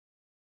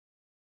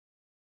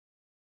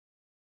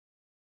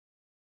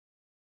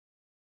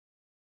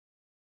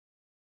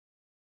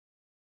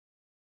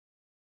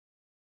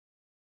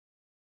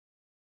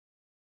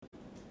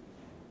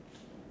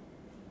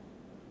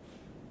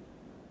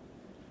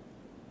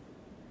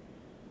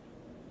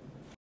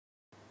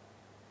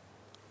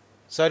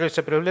Sir, it's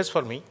a privilege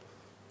for me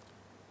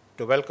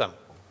to welcome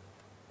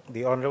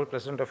the Honorable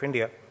President of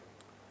India,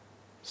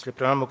 Shri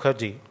Pranab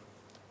Mukherjee,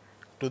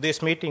 to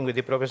this meeting with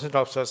the probationary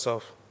officers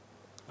of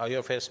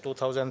IOFS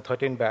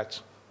 2013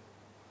 batch.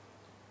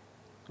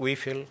 We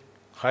feel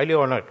highly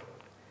honored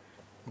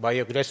by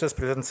your gracious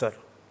presence, sir.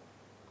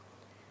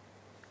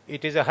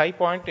 It is a high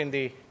point in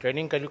the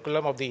training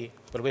curriculum of the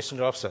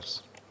probationary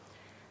officers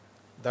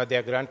that they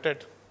are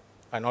granted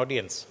an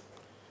audience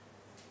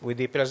with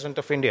the President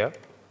of India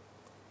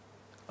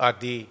at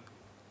the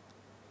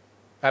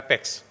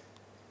apex,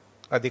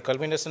 at the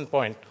culmination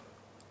point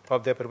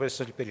of their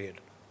probationary period.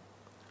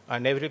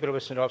 And every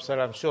probationary officer,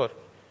 I'm sure,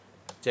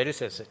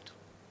 cherishes it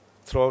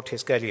throughout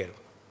his career.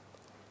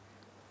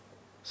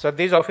 So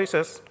these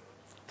officers,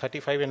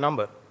 35 in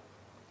number,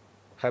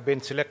 have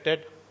been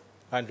selected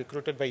and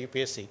recruited by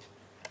UPSC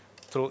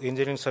through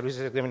engineering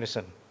services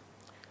examination.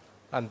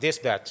 And this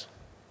batch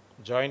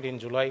joined in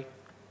July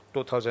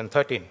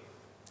 2013.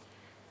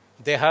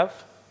 They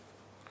have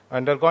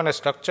undergone a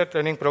structured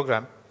training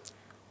program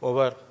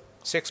over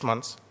 6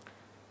 months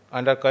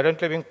and are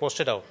currently being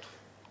posted out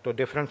to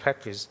different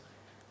factories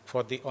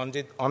for the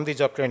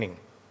on-the-job training.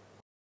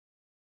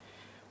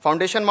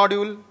 Foundation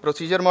module,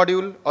 procedure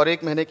module और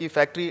 1 महीने की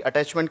factory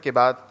attachment के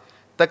बाद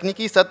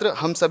तकनीकी सत्र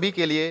हम सभी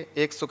के लिए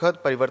एक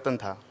सुखद परिवर्तन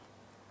था।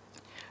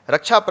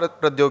 रक्षा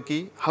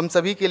प्रौद्योगिकी हम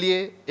सभी के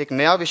लिए एक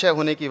नया विषय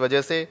होने की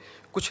वजह से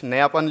कुछ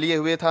नयापन लिए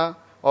हुए था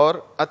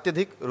और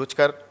अत्यधिक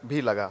रुचिकर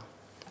भी लगा।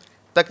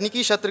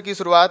 तकनीकी सत्र की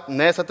शुरुआत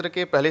नए सत्र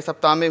के पहले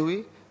सप्ताह में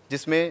हुई,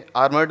 जिसमें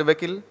armoured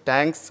vehicle,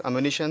 tanks,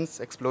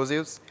 अम्यूनिशंस,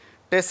 explosives,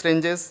 test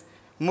ranges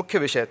मुख्य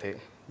विषय थे,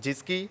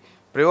 जिसकी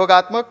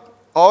प्रयोगात्मक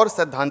और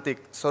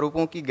सैद्धांतिक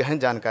स्वरूपों की गहन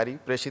जानकारी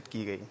प्रेषित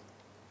की गई।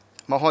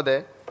 महोदय,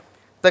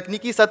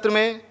 तकनीकी सत्र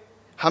में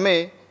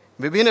हमें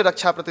विभिन्न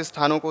रक्षा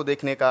प्रतिष्ठानों को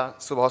देखने का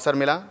शुभ अवसर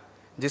मिला,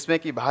 जिसमें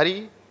कि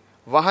भारी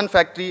वाहन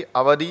फैक्ट्री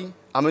अवधि,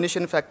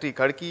 अम्यूनिशन फैक्ट्री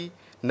खड़की,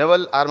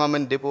 नेवल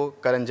आर्मामेंट डिपो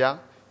करंजा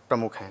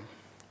प्रमुख हैं।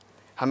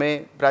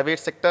 हमें प्राइवेट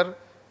सेक्टर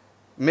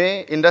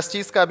में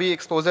इंडस्ट्रीज़ का भी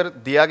एक्सपोजर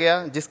दिया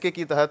गया, जिसके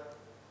की तहत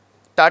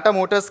टाटा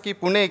मोटर्स की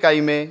पुणे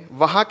इकाई में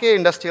वहाँ के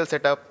industrial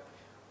setup,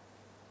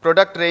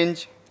 product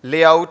range,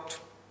 layout,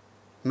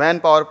 man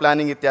power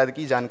planning इत्यादि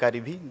की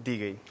जानकारी भी दी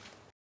गई।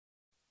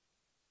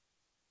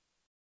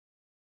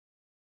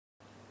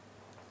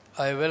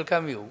 I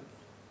welcome you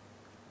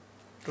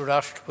to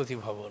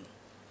Rashtrapati Bhavan.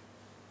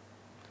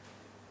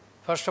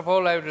 First of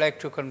all, I would like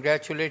to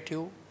congratulate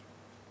you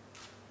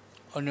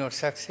on your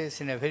success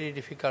in a very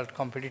difficult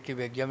competitive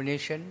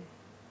examination,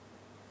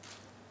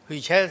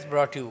 which has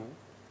brought you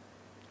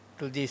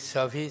to this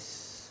service.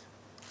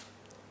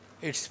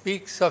 It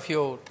speaks of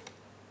your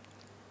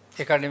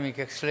academic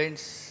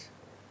excellence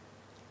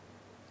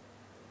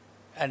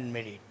and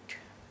merit.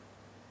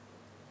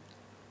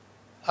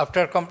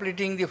 After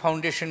completing the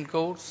foundation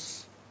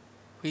course,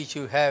 which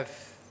you have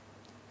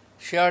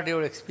shared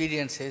your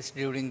experiences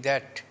during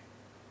that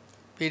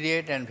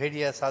period and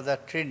various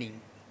other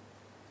training,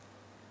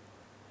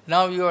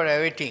 now you are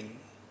awaiting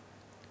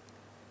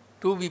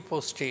to be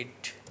posted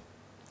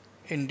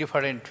in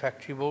different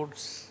factory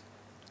boards,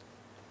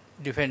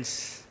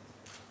 defense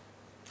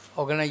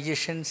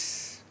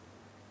organizations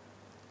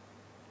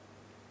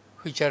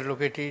which are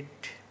located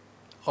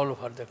all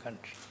over the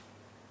country.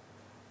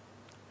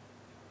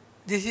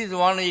 This is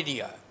one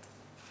area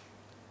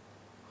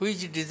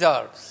which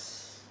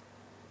deserves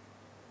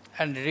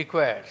and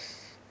requires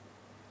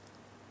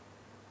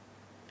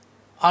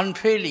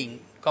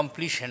unfailing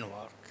completion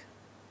work.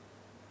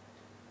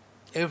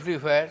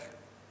 Everywhere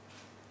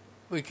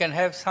we can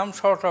have some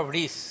sort of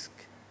risk,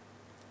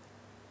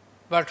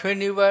 but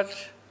when you are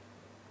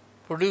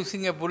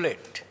producing a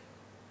bullet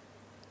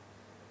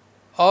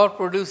or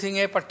producing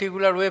a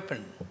particular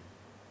weapon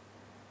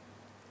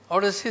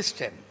or a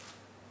system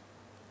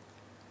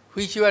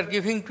which you are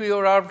giving to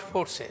your armed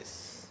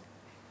forces,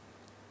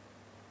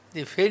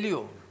 the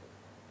failure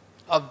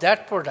of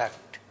that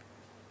product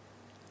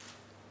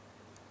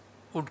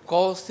would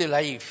cause the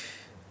life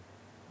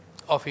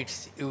of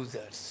its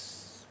users.